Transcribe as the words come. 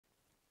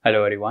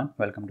Hello everyone,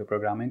 welcome to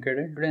Programming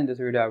Cradle. Today in this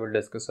video I will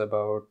discuss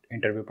about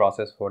interview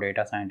process for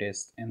data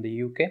scientists in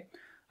the UK.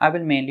 I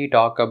will mainly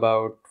talk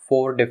about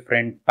 4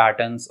 different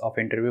patterns of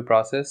interview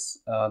process.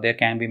 There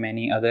can be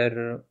many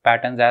other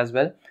patterns as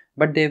well,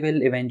 but they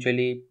will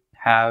eventually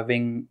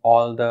having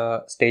all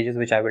the stages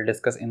which I will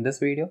discuss in this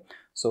video.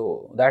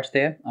 So that's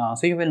there.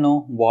 So you will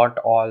know what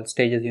all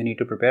stages you need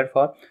to prepare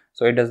for.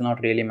 So it does not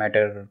really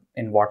matter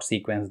in what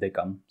sequence they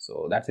come.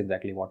 So that's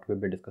exactly what we'll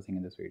be discussing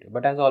in this video.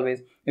 But as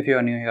always, if you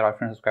are new here or if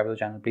you subscribe to the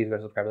channel, please go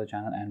subscribe to the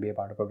channel and be a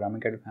part of Programming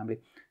Cradle family.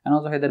 And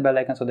also hit that bell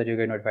icon so that you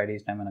get notified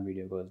each time when a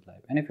video goes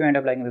live. And if you end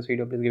up liking this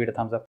video, please give it a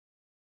thumbs up.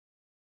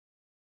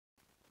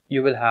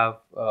 You will have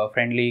a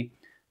friendly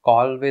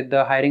call with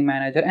the hiring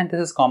manager, and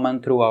this is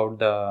common throughout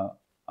the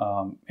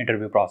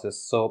interview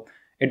process. So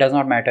it does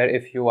not matter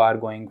if you are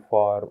going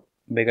for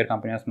bigger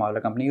company or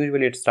smaller company.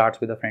 Usually it starts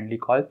with a friendly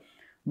call,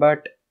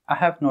 but I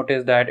have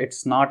noticed that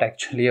it's not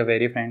actually a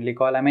very friendly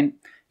call. I mean,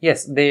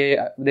 yes, they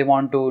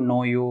want to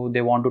know you, they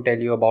want to tell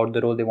you about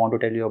the role, they want to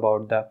tell you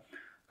about the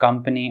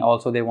company.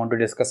 Also, they want to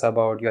discuss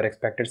about your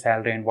expected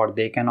salary and what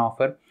they can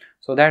offer.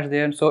 So that's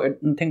there. So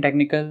nothing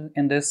technical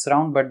in this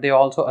round, but they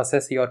also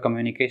assess your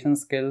communication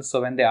skills.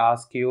 So when they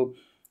ask you,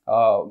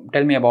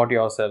 tell me about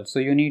yourself. So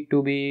you need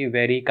to be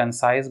very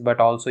concise, but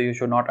also you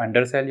should not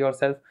undersell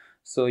yourself.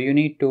 So you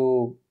need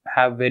to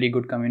have very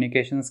good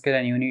communication skill,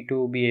 and you need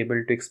to be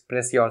able to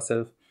express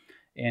yourself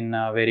in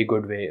a very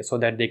good way so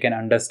that they can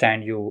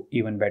understand you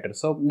even better.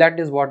 So that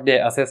is what they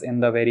assess in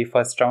the very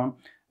first round,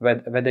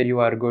 whether you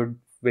are good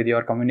with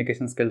your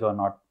communication skills or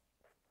not.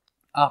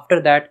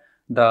 After that,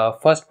 the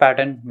first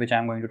pattern which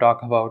I'm going to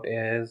talk about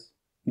is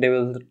they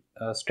will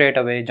straight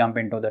away jump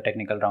into the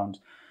technical rounds.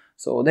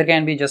 So there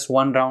can be just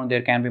one round,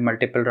 there can be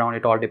multiple round,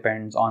 it all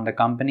depends on the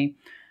company.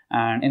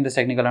 And in this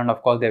technical round,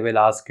 of course, they will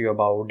ask you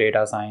about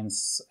data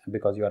science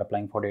because you are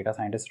applying for data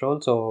scientist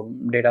role. So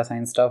data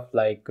science stuff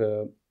like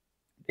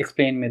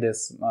explain me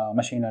this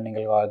machine learning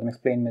algorithm,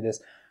 explain me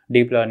this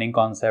deep learning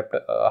concept,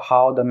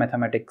 how the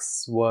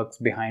mathematics works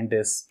behind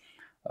this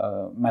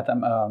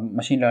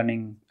machine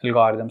learning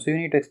algorithm. So you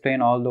need to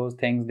explain all those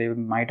things. They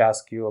might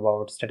ask you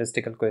about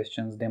statistical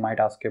questions, they might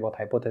ask you about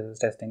hypothesis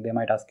testing, they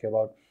might ask you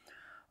about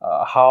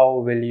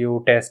how will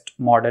you test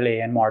model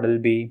A and model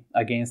B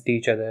against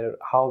each other,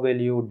 how will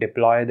you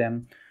deploy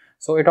them.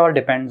 So it all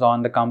depends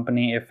on the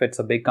company. If it's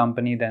a big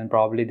company, then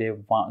probably they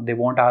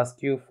won't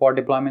ask you for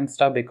deployment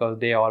stuff because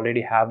they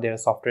already have their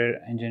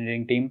software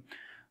engineering team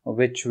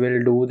which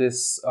will do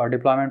this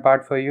deployment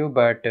part for you.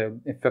 But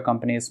if your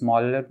company is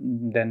smaller,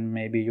 then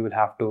maybe you will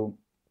have to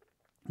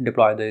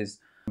deploy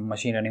these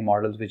machine learning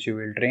models which you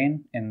will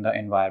train in the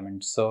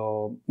environment.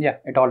 So yeah,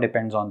 it all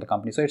depends on the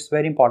company. So it's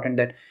very important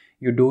that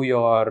you do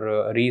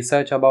your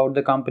research about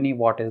the company,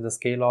 what is the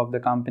scale of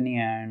the company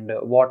and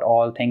what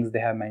all things they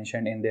have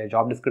mentioned in their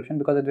job description,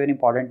 because it's very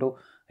important to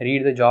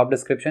read the job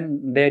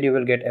description. There you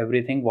will get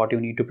everything what you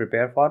need to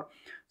prepare for.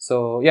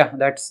 So yeah,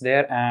 that's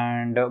there.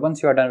 And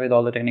once you are done with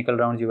all the technical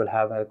rounds, you will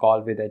have a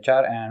call with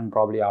HR, and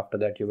probably after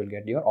that you will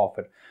get your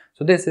offer.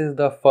 So this is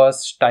the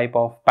first type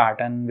of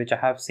pattern which I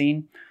have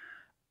seen.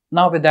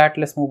 Now with that,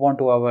 let's move on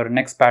to our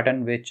next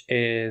pattern, which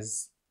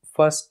is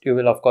first you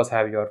will of course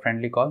have your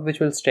friendly call, which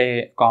will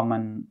stay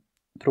common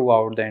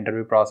throughout the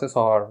interview process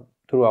or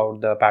throughout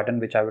the pattern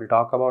which I will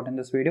talk about in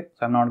this video.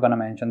 So I'm not going to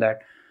mention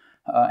that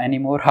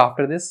anymore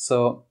after this.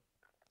 So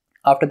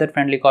after that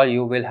friendly call,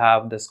 you will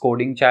have this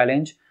coding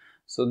challenge.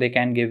 So they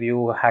can give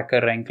you a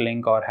hacker rank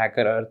link or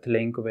hacker earth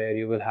link where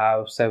you will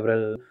have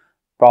several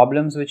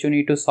problems which you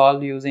need to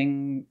solve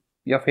using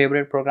your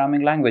favorite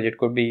programming language. It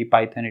could be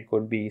Python, it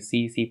could be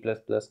C, C++,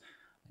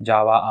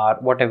 Java, R,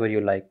 whatever you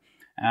like.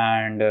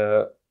 And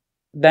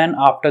then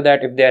after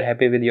that, if they are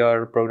happy with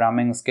your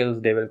programming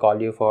skills, they will call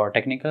you for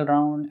technical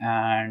round.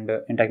 And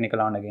in technical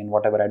round, again,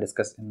 whatever I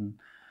discussed in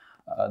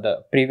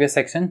the previous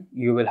section,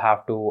 you will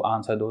have to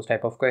answer those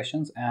type of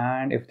questions.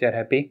 And if they are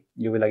happy,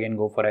 you will again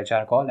go for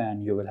HR call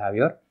and you will have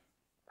your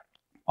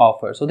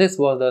offer. So this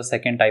was the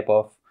second type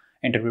of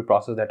interview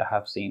process that I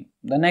have seen.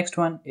 The next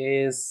one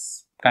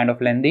is kind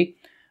of lengthy,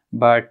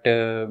 but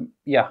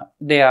yeah,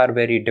 they are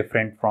very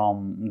different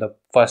from the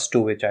first two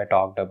which I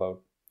talked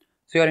about.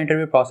 So your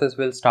interview process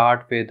will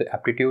start with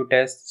aptitude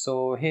test.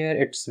 So here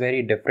it's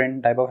very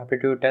different type of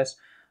aptitude test.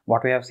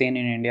 What we have seen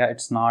in India,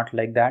 it's not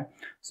like that.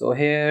 So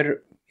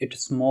here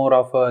it's more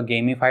of a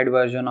gamified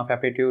version of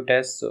aptitude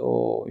test.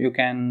 So you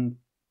can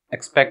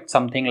expect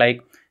something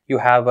like you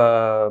have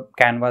a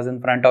canvas in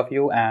front of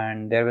you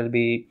and there will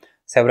be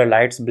several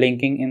lights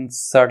blinking in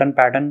certain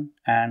pattern,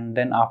 and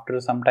then after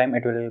some time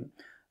it will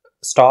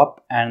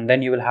stop, and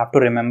then you will have to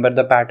remember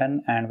the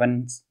pattern. And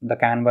once the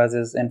canvas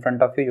is in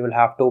front of you, you will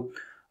have to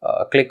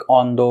click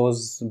on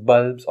those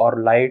bulbs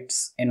or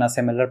lights in a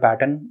similar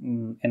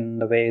pattern in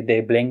the way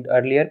they blinked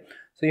earlier.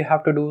 So you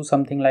have to do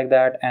something like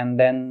that. And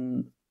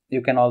then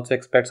you can also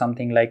expect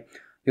something like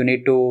you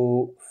need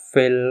to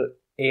fill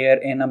air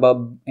in a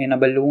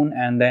balloon,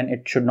 and then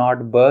it should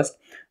not burst,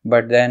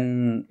 but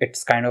then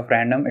it's kind of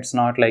random. It's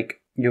not like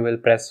you will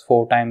press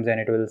 4 times and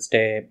it will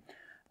stay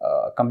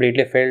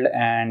completely filled,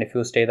 and if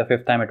you stay the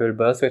fifth time it will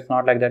burst. So it's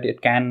not like that.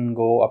 It can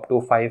go up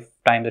to 5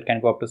 times, it can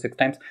go up to 6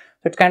 times.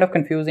 So it's kind of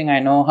confusing. I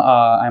know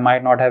I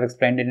might not have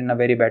explained it in a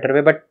very better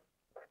way, but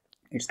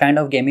it's kind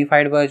of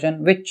gamified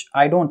version, which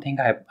I don't think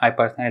I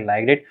personally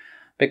liked it,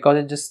 because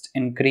it just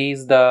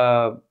increased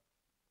the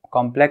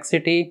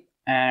complexity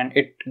and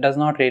it does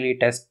not really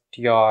test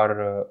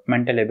your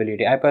mental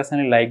ability. I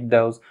personally like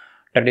those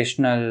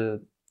traditional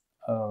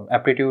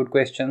aptitude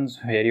questions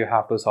where you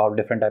have to solve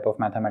different type of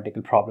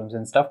mathematical problems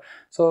and stuff.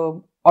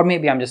 So, or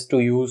maybe I'm just too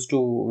used to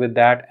with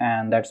that,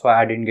 and that's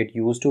why I didn't get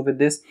used to with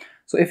this.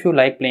 So if you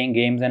like playing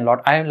games and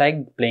lot, I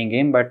like playing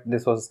game, but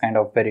this was kind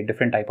of very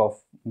different type of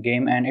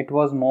game, and it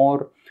was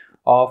more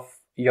of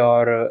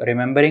your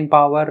remembering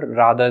power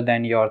rather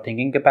than your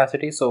thinking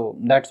capacity. So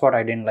that's what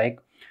I didn't like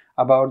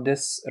about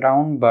this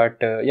round. But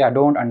yeah,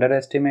 don't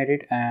underestimate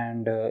it,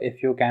 and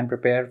if you can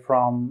prepare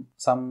from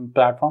some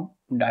platform,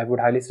 I would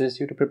highly suggest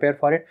you to prepare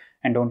for it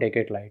and don't take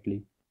it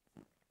lightly.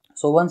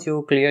 So once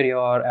you clear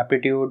your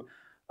aptitude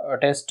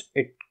test,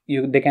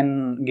 they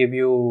can give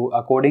you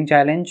a coding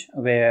challenge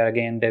where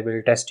again they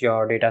will test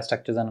your data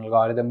structures and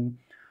algorithm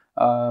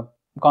uh,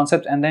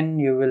 concepts, and then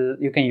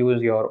you can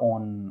use your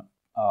own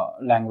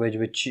language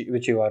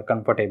which you are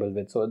comfortable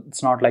with. So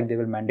it's not like they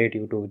will mandate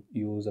you to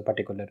use a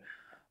particular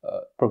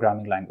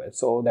programming language.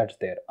 So that's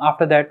there.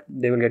 After that,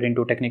 they will get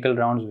into technical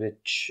rounds,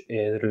 which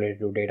is related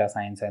to data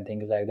science and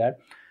things like that.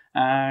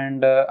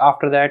 And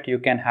after that, you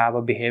can have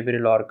a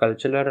behavioral or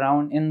cultural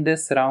round. In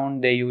this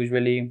round, they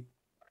usually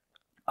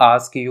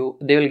ask you,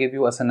 they will give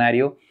you a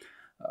scenario.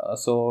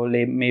 So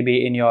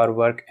maybe in your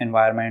work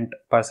environment,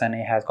 person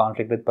A has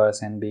conflict with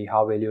person B,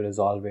 how will you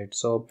resolve it?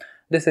 So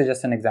this is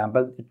just an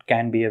example. It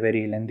can be a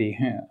very lengthy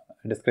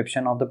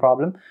description of the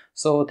problem.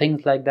 So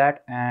things like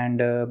that.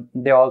 And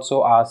they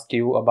also ask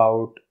you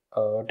about,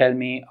 tell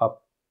me a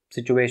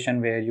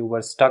situation where you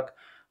were stuck,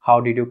 how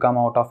did you come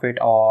out of it?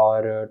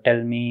 Or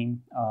tell me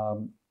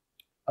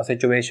a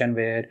situation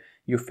where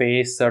you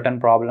face certain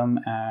problem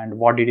and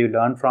what did you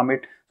learn from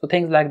it. So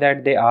things like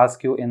that they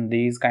ask you in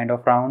these kind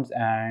of rounds.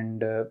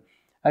 And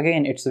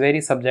again, it's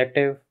very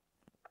subjective.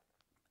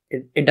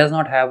 It does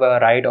not have a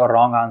right or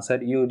wrong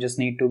answer. You just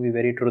need to be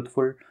very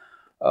truthful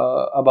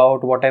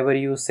about whatever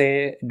you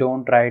say.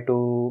 Don't try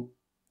to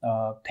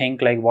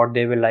think like what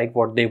they will like,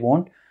 what they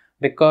won't,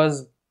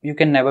 because you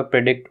can never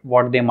predict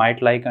what they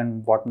might like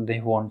and what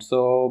they won't.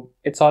 So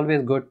it's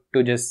always good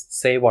to just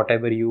say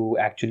whatever you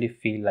actually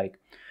feel like.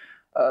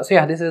 So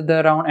yeah, this is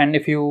the round, and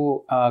if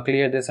you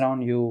clear this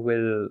round, you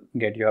will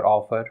get your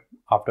offer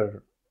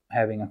after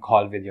having a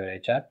call with your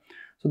HR.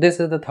 So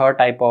this is the third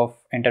type of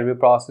interview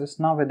process.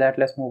 Now with that,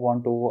 let's move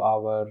on to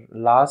our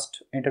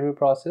last interview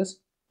process.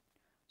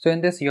 So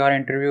in this, your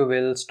interview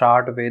will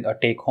start with a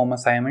take-home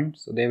assignment.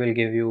 So they will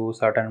give you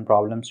certain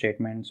problem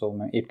statements.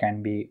 So it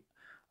can be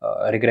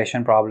a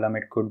regression problem,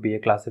 it could be a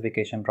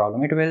classification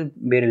problem. It will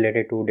be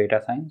related to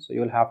data science. So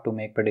you'll have to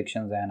make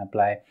predictions and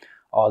apply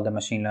all the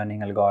machine learning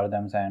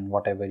algorithms and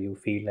whatever you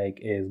feel like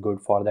is good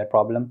for that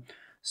problem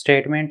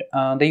statement.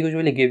 They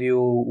usually give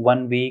you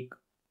 1 week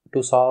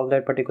to solve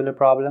that particular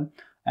problem.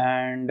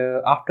 And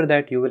after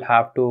that, you will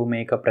have to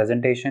make a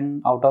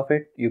presentation out of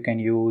it. You can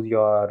use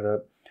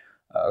your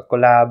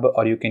collab,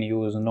 or you can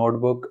use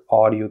notebook,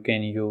 or you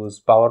can use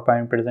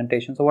PowerPoint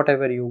presentation. So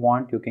whatever you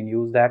want, you can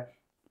use that.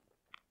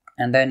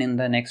 And then in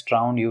the next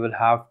round, you will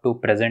have to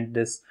present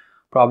this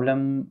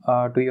problem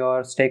to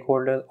your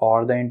stakeholders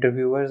or the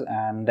interviewers,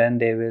 and then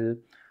they will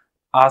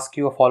ask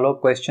you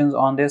follow-up questions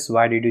on this.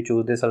 Why did you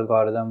choose this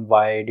algorithm?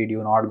 Why did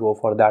you not go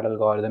for that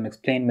algorithm?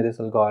 Explain me this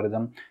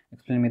algorithm.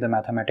 Explain me the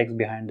mathematics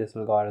behind this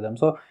algorithm.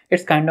 So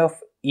it's kind of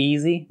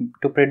easy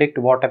to predict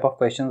what type of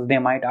questions they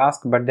might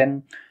ask, but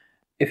then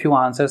if you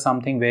answer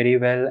something very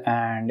well,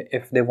 and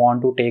if they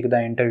want to take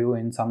the interview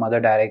in some other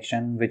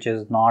direction which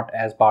is not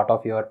as part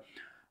of your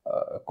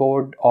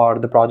code or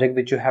the project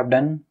which you have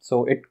done,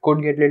 so it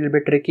could get a little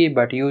bit tricky,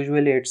 but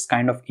usually it's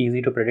kind of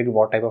easy to predict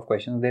what type of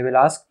questions they will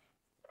ask,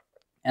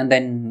 and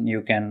then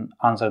you can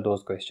answer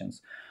those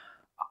questions.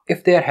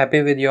 If they are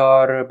happy with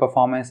your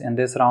performance in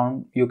this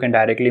round, you can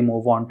directly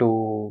move on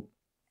to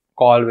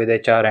call with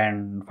HR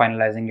and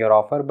finalizing your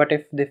offer. But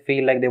if they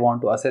feel like they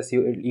want to assess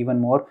you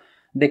even more,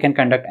 they can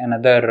conduct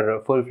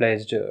another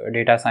full-fledged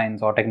data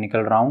science or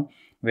technical round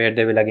where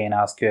they will again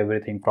ask you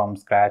everything from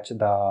scratch,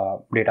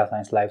 the data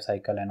science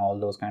lifecycle and all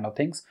those kind of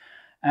things.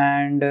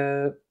 And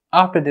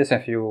after this,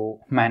 if you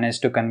manage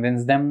to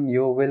convince them,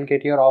 you will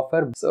get your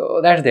offer. So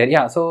that's there.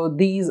 Yeah, so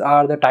these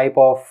are the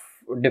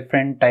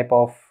different type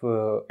of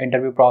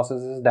interview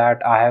processes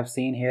that I have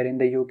seen here in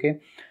the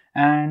UK.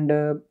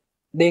 And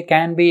they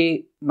can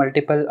be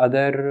multiple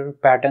other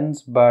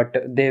patterns, but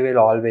they will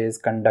always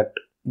conduct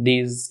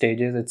these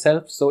stages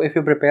itself. So if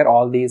you prepare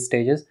all these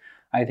stages,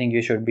 I think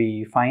you should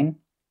be fine,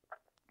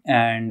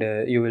 and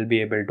you will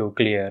be able to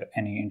clear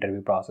any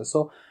interview process.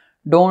 So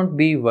don't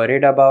be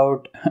worried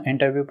about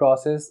interview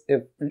process.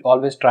 If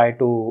always try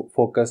to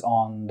focus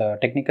on the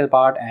technical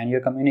part and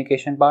your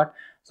communication part.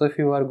 So if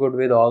you are good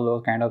with all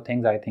those kind of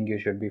things, I think you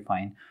should be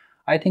fine.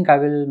 I think I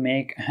will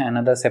make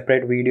another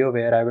separate video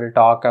where I will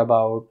talk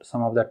about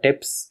some of the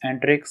tips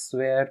and tricks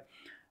where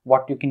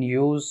what you can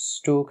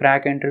use to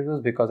crack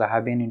interviews, because I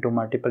have been into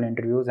multiple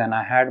interviews and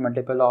I had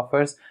multiple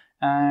offers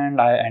and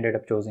I ended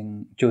up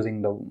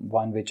choosing the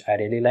one which I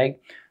really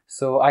like.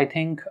 So I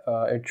think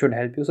it should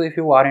help you. So if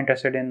you are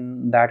interested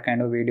in that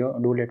kind of video,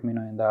 do let me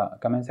know in the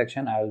comment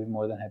section. I will be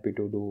more than happy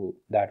to do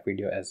that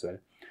video as well.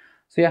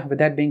 So yeah, with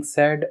that being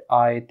said,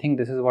 I think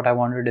this is what I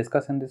wanted to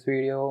discuss in this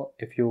video.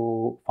 If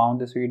you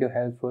found this video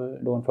helpful,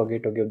 don't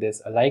forget to give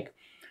this a like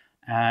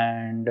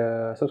and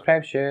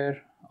subscribe,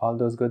 share, all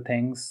those good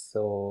things.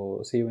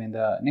 So see you in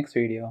the next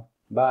video.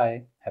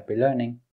 Bye. Happy learning.